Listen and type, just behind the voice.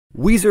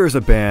Weezer is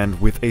a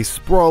band with a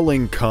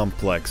sprawling,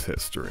 complex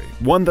history,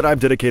 one that I've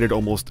dedicated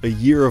almost a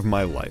year of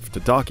my life to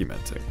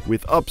documenting.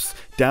 With ups,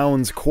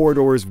 downs,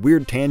 corridors,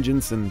 weird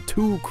tangents, and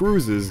 2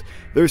 cruises,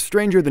 they're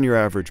stranger than your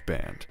average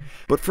band.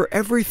 But for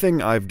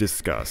everything I've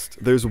discussed,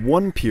 there's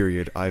one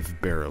period I've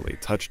barely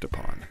touched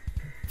upon: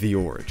 the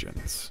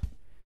origins.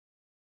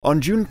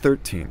 On June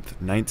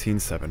 13th,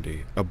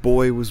 1970, a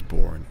boy was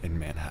born in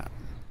Manhattan.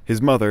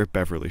 His mother,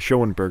 Beverly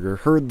Schoenberger,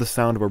 heard the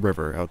sound of a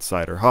river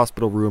outside her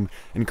hospital room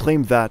and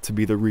claimed that to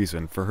be the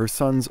reason for her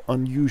son's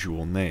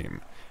unusual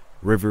name,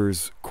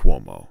 Rivers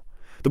Cuomo.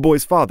 The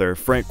boy's father,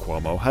 Frank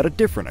Cuomo, had a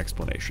different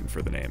explanation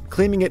for the name,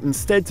 claiming it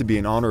instead to be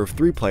in honor of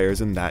 3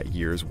 players in that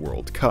year's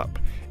World Cup: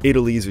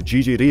 Italy's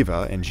Gigi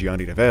Riva and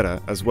Gianni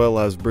Rivera, as well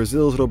as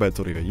Brazil's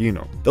Roberto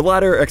Rivelino. The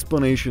latter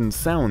explanation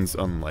sounds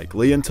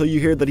unlikely until you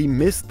hear that he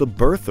missed the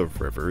birth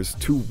of Rivers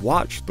to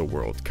watch the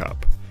World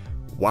Cup.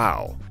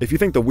 Wow. If you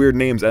think the weird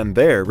names end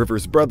there,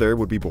 Rivers' brother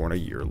would be born a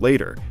year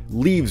later,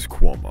 Leaves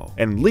Cuomo,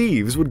 and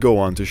Leaves would go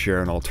on to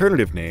share an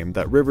alternative name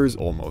that Rivers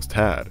almost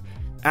had: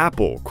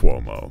 Apple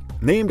Cuomo,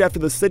 named after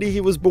the city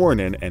he was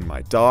born in and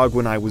my dog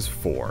when I was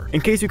 4.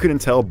 In case you couldn't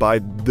tell by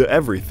the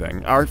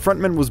everything, our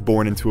frontman was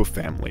born into a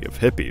family of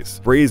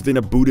hippies, raised in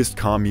a Buddhist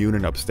commune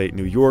in upstate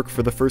New York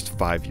for the first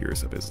 5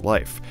 years of his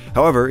life.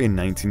 However, in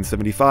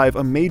 1975,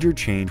 a major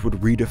change would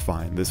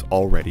redefine this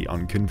already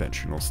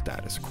unconventional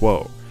status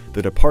quo: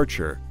 the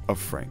departure of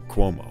Frank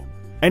Cuomo.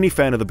 Any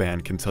fan of the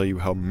band can tell you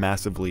how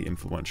massively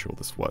influential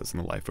this was in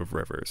the life of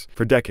Rivers.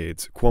 For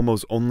decades,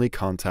 Cuomo's only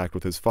contact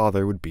with his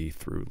father would be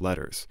through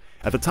letters.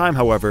 At the time,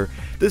 however,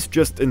 this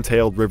just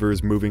entailed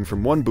Rivers moving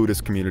from one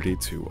Buddhist community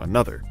to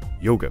another,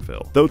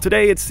 Yogaville. Though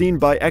today it's seen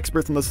by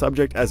experts on the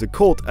subject as a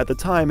cult, at the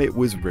time it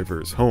was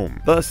Rivers' home.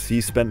 Thus,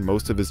 he spent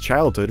most of his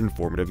childhood and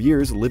formative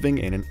years living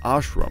in an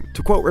ashram.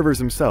 To quote Rivers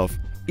himself,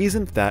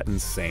 "Isn't that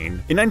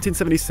insane?" In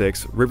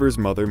 1976, Rivers'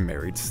 mother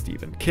married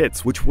Stephen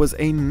Kitts, which was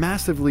a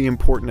massively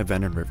important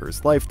event in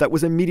Rivers' life that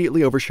was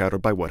immediately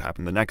overshadowed by what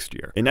happened the next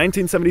year. In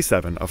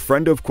 1977, a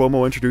friend of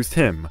Cuomo introduced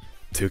him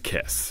to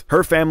Kiss.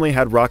 Her family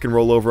had Rock and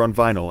Roll Over on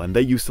vinyl, and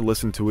they used to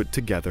listen to it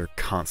together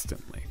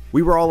constantly.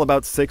 We were all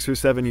about 6 or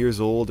 7 years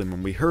old, and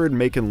when we heard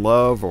Makin'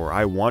 Love or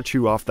I Want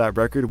You off that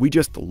record, we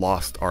just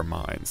lost our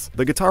minds.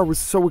 The guitar was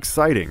so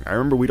exciting. I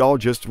remember we'd all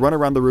just run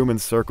around the room in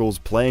circles,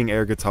 playing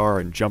air guitar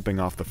and jumping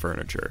off the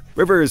furniture.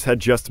 Rivers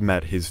had just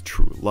met his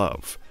true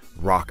love: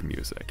 rock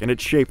music, and it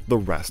shaped the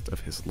rest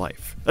of his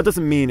life. That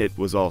doesn't mean it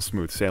was all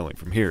smooth sailing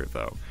from here,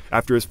 though.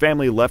 After his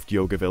family left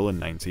Yogaville in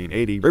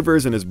 1980,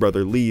 Rivers and his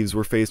brother Leaves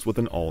were faced with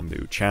an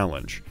all-new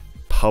challenge: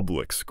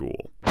 public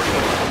school.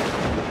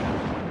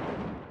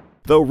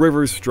 Though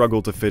Rivers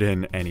struggled to fit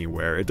in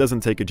anywhere, it doesn't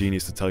take a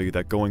genius to tell you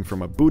that going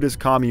from a Buddhist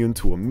commune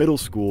to a middle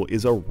school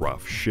is a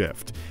rough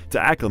shift. To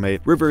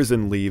acclimate, Rivers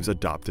and Leaves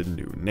adopted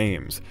new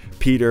names: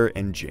 Peter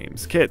and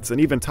James Kitts,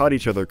 and even taught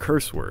each other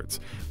curse words.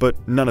 But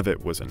none of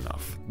it was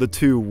enough. The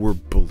two were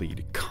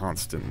bullied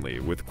constantly,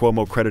 with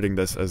Cuomo crediting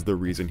this as the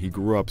reason he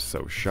grew up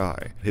so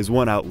shy. His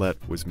one outlet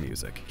was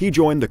music. He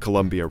joined the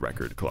Columbia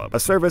Record Club, a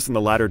service in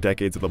the latter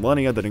decades of the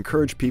millennia that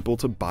encouraged people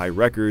to buy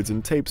records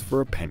and tapes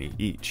for a penny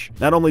each.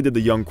 Not only did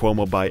the young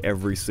Cuomo buy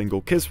every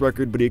single Kiss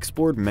record, but he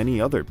explored many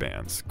other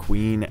bands: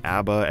 Queen,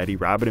 ABBA, Eddie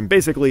Rabbitt, and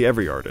basically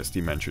every artist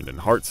he mentioned in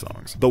Heart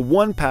Songs. The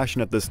one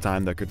passion at this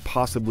time that could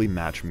possibly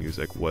match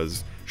music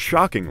was,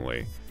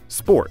 shockingly,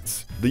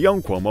 sports. The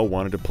young Cuomo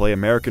wanted to play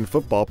American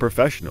football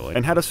professionally,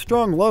 and had a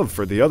strong love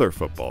for the other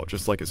football,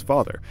 just like his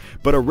father.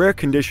 But a rare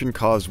condition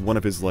caused one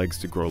of his legs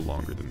to grow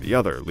longer than the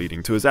other,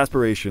 leading to his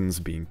aspirations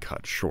being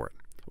cut short.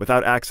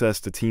 Without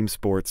access to team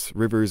sports,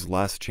 Rivers'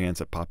 last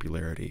chance at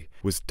popularity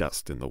was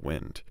dust in the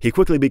wind. He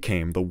quickly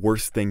became the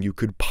worst thing you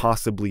could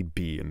possibly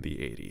be in the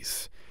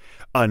 80s.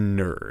 A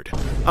nerd,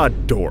 a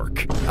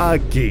dork, a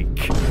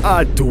geek,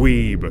 a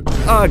dweeb,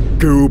 a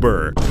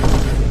goober.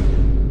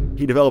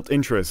 He developed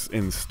interests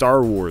in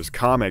Star Wars,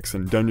 comics,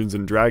 and Dungeons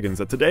 & Dragons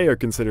that today are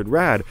considered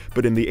rad,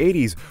 but in the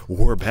 80s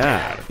were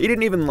bad. He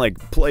didn't even,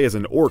 play as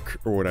an orc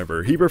or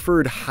whatever. He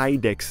preferred high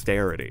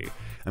dexterity.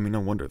 I mean,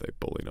 no wonder they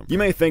bullied him. You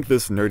may think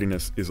this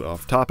nerdiness is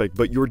off topic,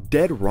 but you're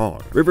dead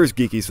wrong. Rivers'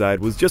 geeky side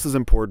was just as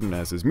important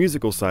as his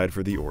musical side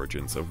for the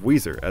origins of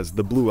Weezer, as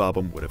the Blue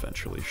Album would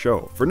eventually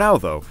show. For now,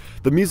 though,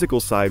 the musical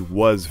side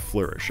was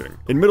flourishing.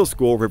 In middle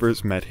school,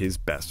 Rivers met his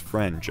best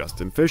friend,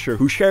 Justin Fisher,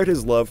 who shared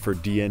his love for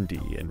D&D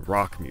and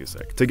rock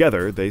music.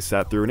 Together, they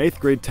sat through an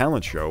 8th grade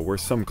talent show where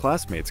some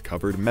classmates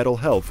covered Mental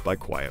Health by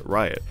Quiet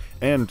Riot,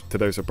 and, to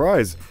their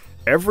surprise,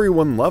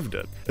 everyone loved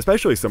it,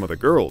 especially some of the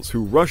girls,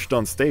 who rushed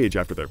on stage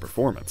after their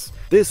performance.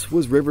 This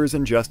was Rivers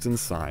and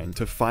Justin's sign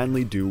to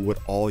finally do what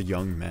all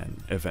young men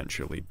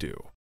eventually do.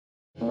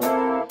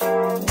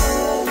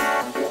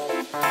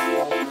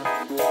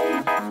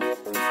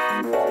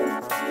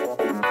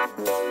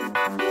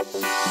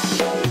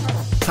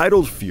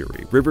 Titled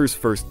Fury, Rivers'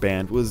 first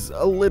band was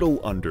a little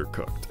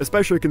undercooked,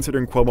 especially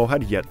considering Cuomo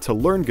had yet to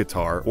learn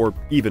guitar or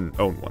even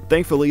own one.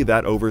 Thankfully,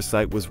 that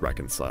oversight was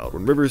reconciled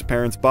when Rivers'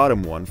 parents bought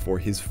him one for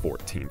his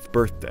 14th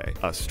birthday,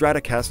 a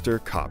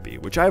Stratocaster copy,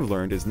 which I've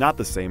learned is not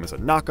the same as a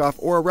knockoff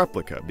or a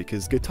replica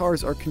because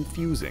guitars are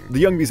confusing.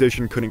 The young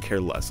musician couldn't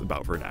care less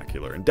about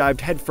vernacular and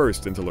dived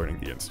headfirst into learning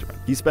the instrument.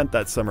 He spent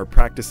that summer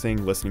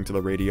practicing, listening to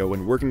the radio,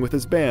 and working with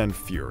his band,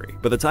 Fury.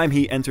 By the time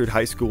he entered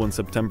high school in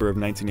September of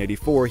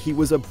 1984, he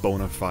was a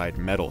bona fide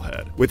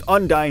metalhead, with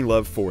undying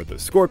love for the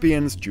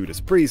Scorpions, Judas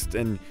Priest,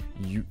 and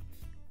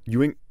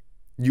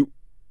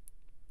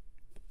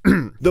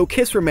though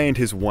Kiss remained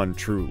his one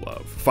true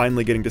love,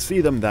 finally getting to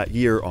see them that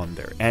year on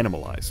their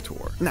Animalize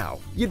tour. Now,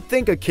 you'd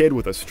think a kid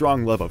with a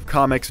strong love of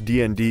comics,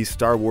 D&D,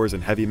 Star Wars,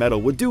 and heavy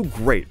metal would do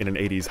great in an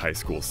 80s high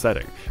school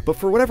setting, but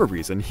for whatever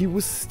reason, he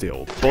was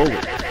still bullied.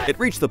 It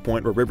reached the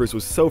point where Rivers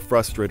was so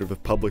frustrated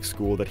with public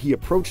school that he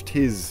approached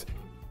his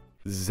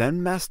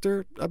Zen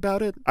master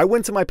about it? I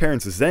went to my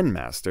parents' Zen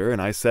master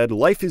and I said,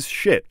 life is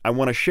shit, I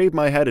want to shave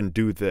my head and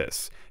do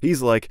this.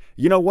 He's like,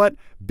 you know what?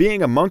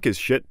 Being a monk is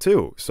shit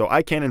too, so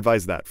I can't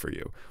advise that for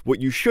you.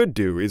 What you should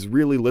do is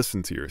really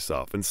listen to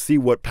yourself and see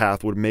what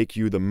path would make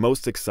you the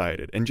most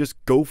excited and just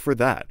go for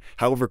that,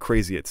 however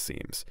crazy it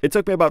seems. It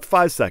took me about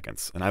 5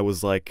 seconds and I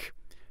was like,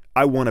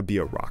 I want to be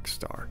a rock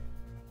star.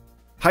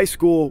 High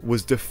school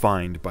was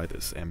defined by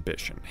this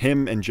ambition.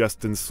 Him and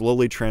Justin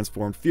slowly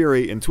transformed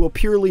Fury into a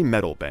purely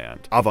metal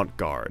band,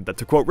 avant-garde, that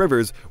to quote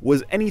Rivers,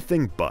 was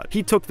anything but.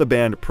 He took the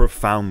band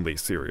profoundly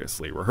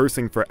seriously,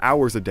 rehearsing for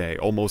hours a day,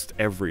 almost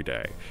every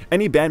day.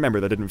 Any band member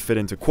that didn't fit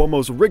into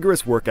Cuomo's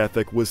rigorous work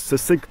ethic was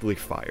succinctly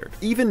fired.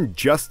 Even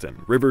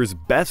Justin, Rivers'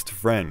 best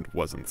friend,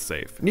 wasn't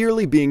safe,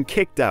 nearly being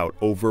kicked out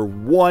over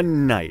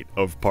one night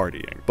of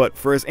partying. But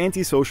for as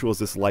antisocial as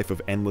this life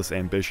of endless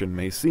ambition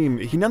may seem,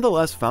 he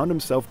nonetheless found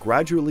himself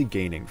gradually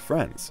gaining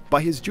friends.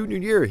 By his junior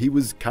year, he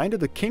was kinda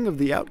the king of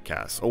the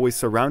outcasts, always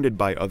surrounded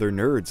by other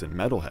nerds and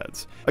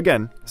metalheads.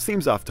 Again,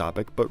 seems off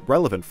topic, but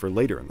relevant for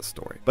later in the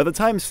story. By the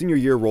time senior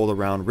year rolled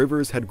around,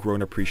 Rivers had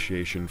grown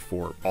appreciation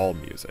for all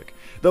music.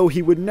 Though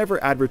he would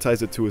never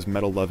advertise it to his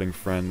metal-loving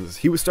friends,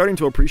 he was starting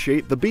to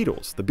appreciate the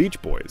Beatles, the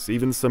Beach Boys,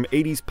 even some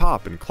 80s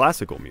pop and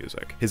classical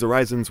music. His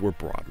horizons were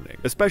broadening,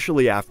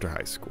 especially after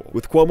high school,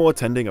 with Cuomo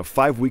attending a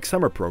 5-week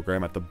summer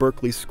program at the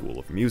Berklee School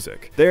of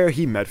Music. There,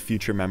 he met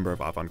future member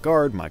of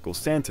Avant-Garde, Michael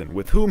Stanton,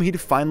 with whom he'd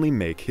finally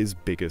make his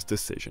biggest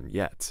decision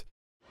yet.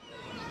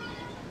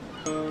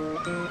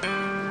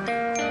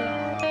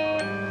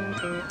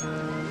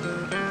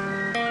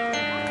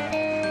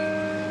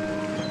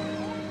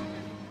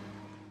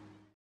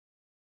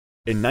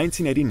 In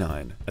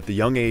 1989, at the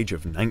young age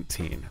of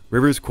 19,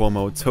 Rivers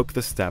Cuomo took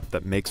the step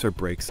that makes or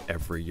breaks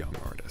every young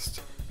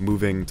artist: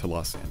 moving to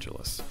Los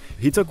Angeles.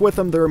 He took with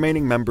him the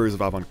remaining members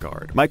of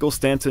Avant-Garde: Michael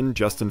Stanton,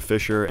 Justin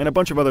Fisher, and a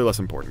bunch of other less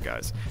important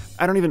guys.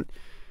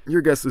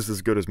 Your guess is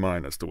as good as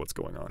mine as to what's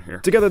going on here.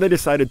 Together they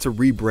decided to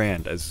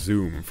rebrand as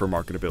Zoom for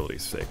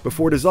marketability's sake,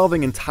 before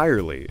dissolving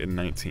entirely in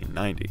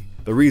 1990.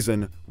 The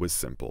reason was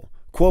simple.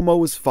 Cuomo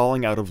was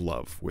falling out of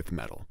love with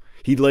metal.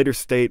 He'd later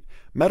state,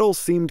 metal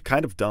seemed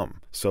kind of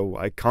dumb, so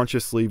I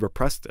consciously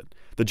repressed it.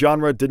 The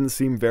genre didn't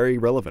seem very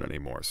relevant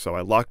anymore, so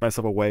I locked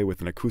myself away with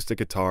an acoustic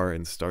guitar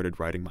and started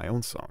writing my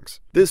own songs.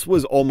 This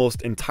was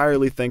almost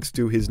entirely thanks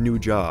to his new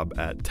job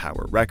at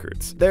Tower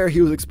Records. There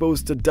he was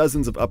exposed to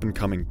dozens of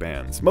up-and-coming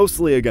bands,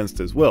 mostly against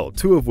his will,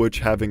 2 of which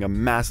having a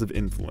massive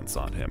influence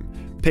on him: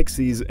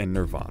 Pixies and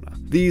Nirvana.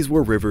 These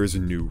were Rivers'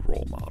 new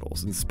role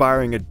models,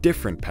 inspiring a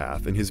different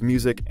path in his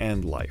music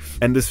and life.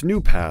 And this new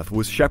path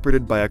was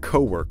shepherded by a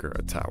co-worker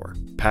at Tower,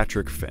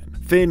 Patrick Finn.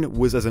 Finn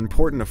was as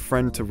important a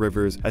friend to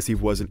Rivers as he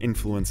was an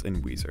influence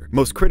in Weezer,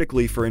 most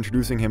critically for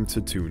introducing him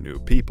to 2 new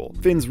people: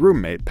 Finn's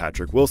roommate,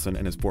 Patrick Wilson,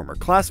 and his former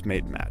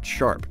classmate, Matt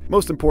Sharp.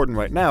 Most important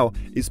right now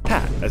is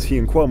Pat, as he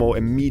and Cuomo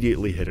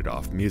immediately hit it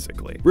off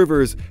musically.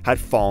 Rivers had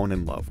fallen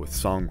in love with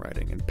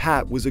songwriting, and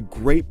Pat was a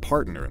great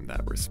partner in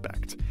that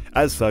respect.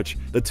 As such,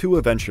 the two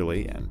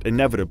eventually, and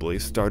inevitably,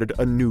 started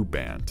a new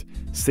band,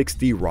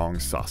 60 Wrong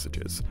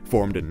Sausages,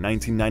 formed in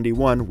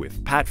 1991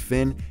 with Pat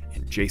Finn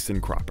and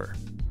Jason Cropper.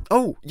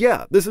 Oh,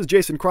 yeah, this is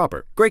Jason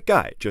Cropper. Great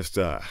guy, just,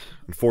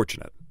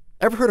 unfortunate.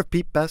 Ever heard of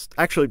Pete Best?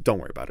 Actually, don't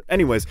worry about it.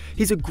 Anyways,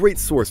 he's a great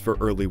source for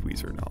early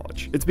Weezer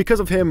knowledge. It's because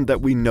of him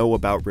that we know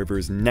about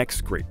Rivers'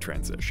 next great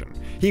transition.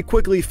 He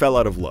quickly fell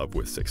out of love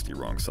with 60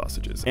 Wrong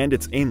Sausages and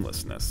its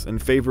aimlessness in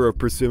favor of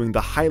pursuing the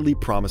highly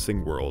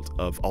promising world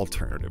of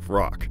alternative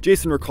rock.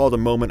 Jason recalled a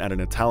moment at an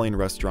Italian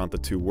restaurant the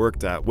two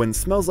worked at when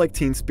Smells Like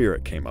Teen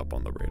Spirit came up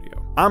on the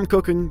radio. I'm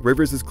cooking,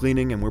 Rivers is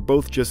cleaning, and we're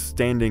both just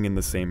standing in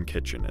the same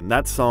kitchen, and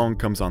that song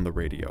comes on the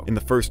radio in the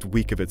first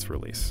week of its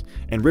release.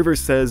 And Rivers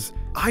says,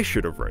 I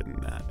should have written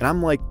that. And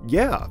I'm like,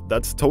 yeah,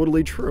 that's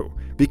totally true.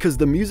 Because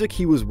the music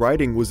he was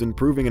writing was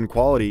improving in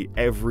quality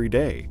every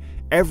day.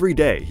 Every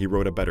day he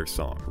wrote a better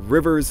song.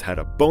 Rivers had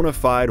a bona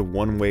fide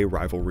one-way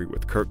rivalry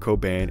with Kurt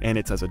Cobain, and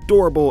it's as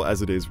adorable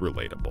as it is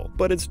relatable.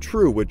 But it's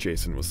true what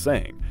Jason was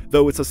saying.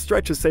 Though it's a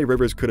stretch to say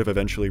Rivers could have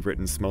eventually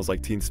written Smells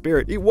Like Teen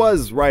Spirit, he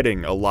was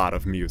writing a lot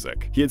of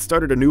music. He had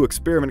started a new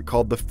experiment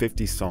called the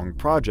 50-Song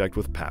Project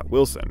with Pat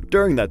Wilson.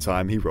 During that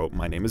time, he wrote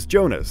My Name is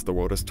Jonas, The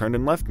World Has Turned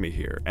and Left Me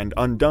Here, and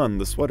Undone,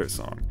 the Sweater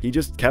Song. He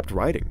just kept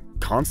writing.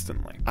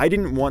 Constantly. I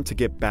didn't want to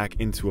get back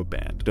into a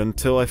band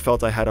until I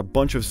felt I had a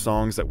bunch of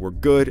songs that were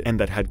good and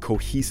that had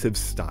cohesive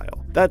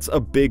style. That's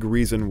a big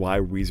reason why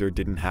Weezer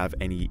didn't have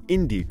any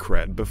indie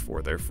cred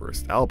before their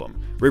first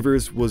album.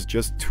 Rivers was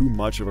just too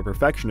much of a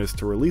perfectionist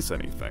to release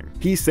anything.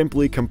 He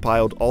simply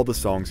compiled all the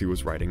songs he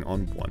was writing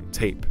on one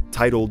tape,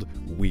 titled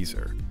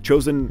Weezer,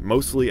 chosen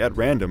mostly at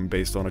random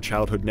based on a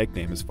childhood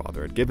nickname his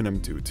father had given him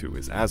due to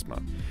his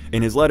asthma.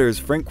 In his letters,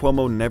 Frank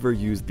Cuomo never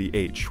used the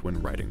H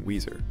when writing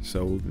Weezer,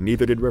 so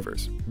neither did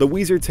Rivers. The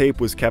Weezer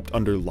tape was kept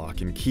under lock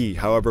and key,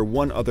 however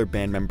one other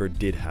band member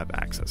did have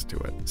access to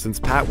it. Since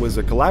Pat was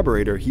a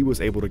collaborator, he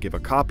was able to give a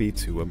copy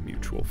to a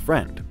mutual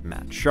friend,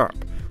 Matt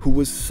Sharp, who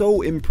was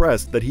so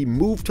impressed that he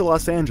moved to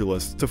Los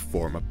Angeles to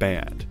form a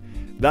band.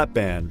 That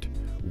band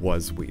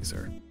was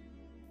Weezer.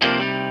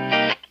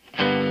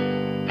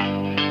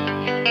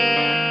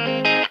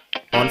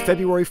 On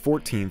February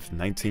 14th,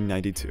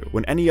 1992,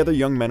 when any other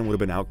young men would have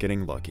been out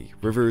getting lucky,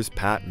 Rivers,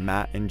 Pat,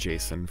 Matt, and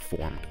Jason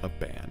formed a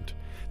band.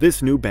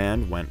 This new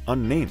band went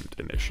unnamed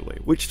initially,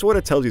 which sort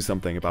of tells you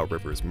something about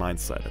Rivers'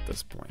 mindset at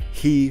this point.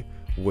 He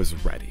was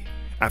ready.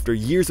 After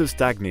years of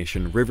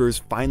stagnation, Rivers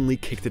finally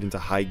kicked it into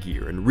high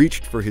gear and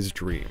reached for his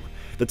dream.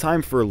 The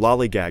time for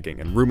lollygagging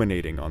and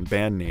ruminating on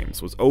band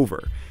names was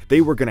over.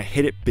 They were gonna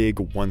hit it big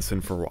once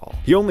and for all.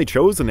 He only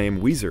chose the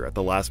name Weezer at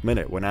the last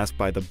minute when asked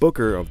by the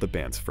booker of the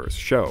band's first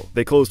show.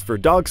 They closed for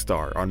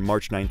Dogstar on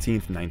March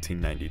 19th,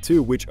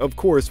 1992, which of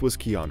course was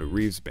Keanu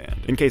Reeves'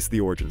 band, in case the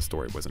origin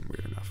story wasn't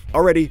weird enough.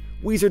 Already,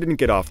 Weezer didn't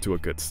get off to a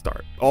good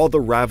start. All the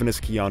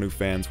ravenous Keanu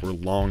fans were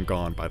long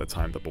gone by the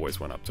time the boys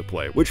went up to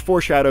play, which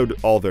foreshadowed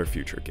all their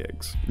future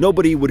gigs.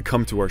 Nobody would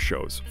come to our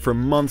shows for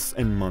months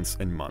and months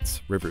and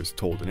months, Rivers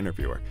told an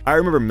interviewer. I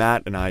remember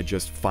Matt and I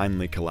just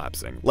finally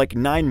collapsing, like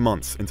 9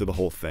 months into the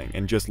whole thing,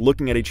 and just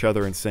looking at each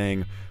other and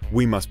saying,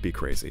 we must be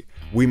crazy.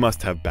 We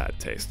must have bad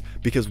taste,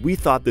 because we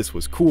thought this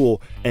was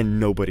cool and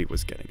nobody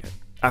was getting it.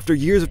 After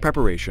years of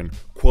preparation,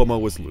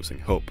 Cuomo was losing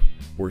hope.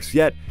 Worse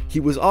yet,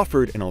 he was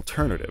offered an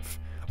alternative.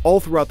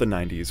 All throughout the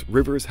 90s,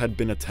 Rivers had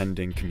been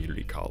attending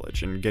community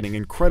college and getting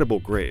incredible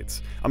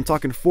grades. I'm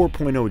talking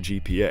 4.0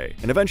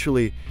 GPA, and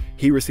eventually,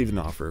 he received an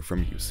offer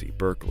from UC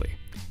Berkeley.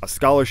 A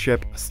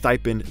scholarship, a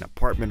stipend, an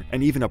apartment,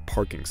 and even a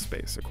parking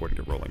space, according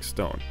to Rolling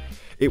Stone.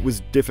 It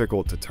was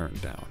difficult to turn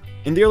down.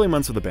 In the early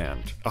months of the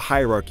band, a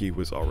hierarchy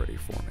was already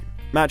forming.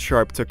 Matt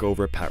Sharp took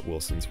over Pat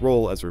Wilson's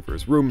role as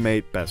Rivers'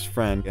 roommate, best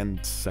friend,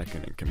 and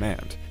second in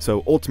command.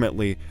 So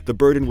ultimately, the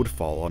burden would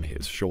fall on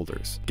his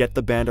shoulders. Get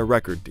the band a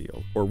record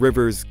deal, or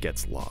Rivers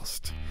gets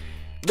lost.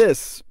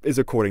 This is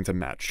according to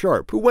Matt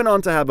Sharp, who went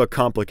on to have a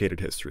complicated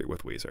history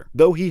with Weezer.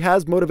 Though he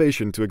has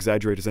motivation to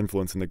exaggerate his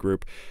influence in the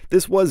group,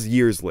 this was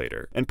years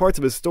later, and parts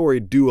of his story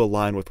do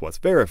align with what's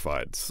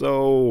verified,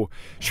 so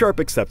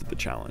Sharp accepted the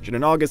challenge, and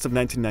in August of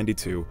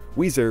 1992,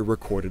 Weezer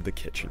recorded the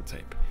Kitchen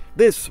tape.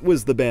 This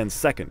was the band's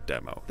second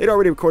demo. They'd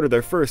already recorded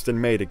their first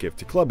in May to give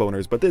to club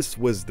owners, but this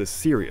was the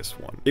serious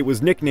one. It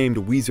was nicknamed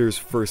Weezer's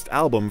first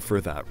album for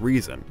that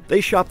reason.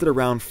 They shopped it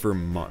around for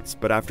months,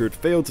 but after it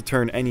failed to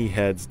turn any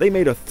heads, they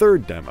made a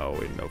third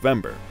demo in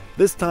November.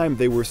 This time,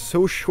 they were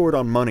so short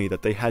on money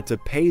that they had to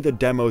pay the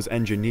demo's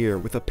engineer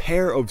with a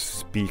pair of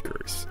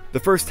speakers. The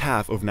first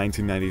half of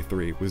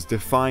 1993 was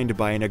defined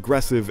by an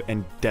aggressive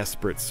and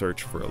desperate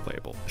search for a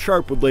label.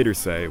 Sharp would later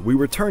say, "We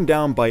were turned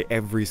down by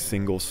every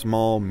single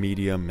small,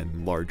 medium,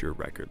 and larger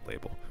record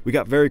label. We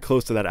got very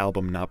close to that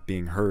album not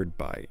being heard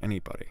by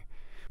anybody."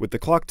 With the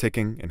clock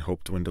ticking and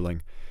hope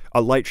dwindling, a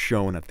light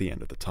shone at the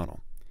end of the tunnel.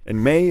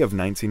 In May of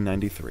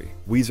 1993,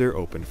 Weezer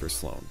opened for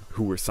Sloan,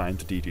 who were signed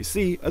to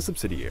DGC, a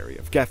subsidiary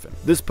of Geffen.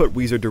 This put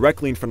Weezer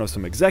directly in front of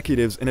some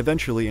executives and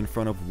eventually in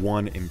front of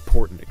one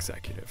important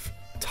executive,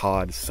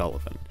 Todd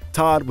Sullivan.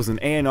 Todd was an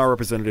A&R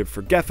representative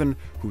for Geffen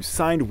who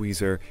signed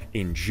Weezer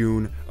in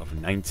June of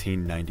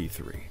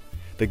 1993.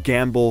 The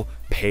gamble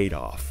paid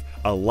off.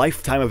 A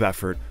lifetime of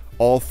effort,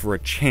 all for a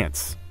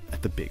chance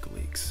at the big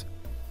leagues.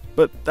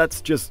 But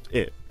that's just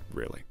it,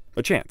 really.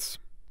 A chance.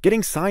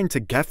 Getting signed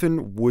to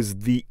Geffen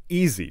was the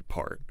easy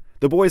part.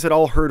 The boys had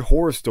all heard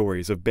horror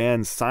stories of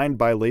bands signed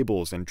by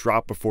labels and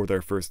dropped before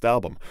their first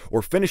album,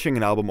 or finishing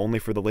an album only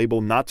for the label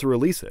not to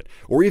release it,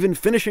 or even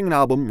finishing an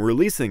album,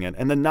 releasing it,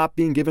 and then not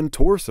being given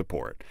tour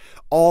support.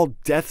 All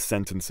death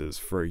sentences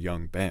for a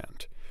young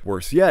band.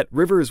 Worse yet,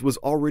 Rivers was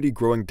already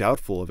growing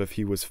doubtful of if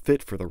he was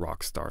fit for the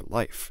rock star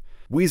life.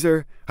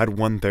 Weezer had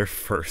won their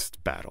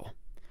first battle,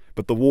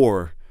 but the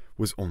war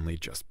was only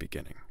just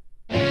beginning.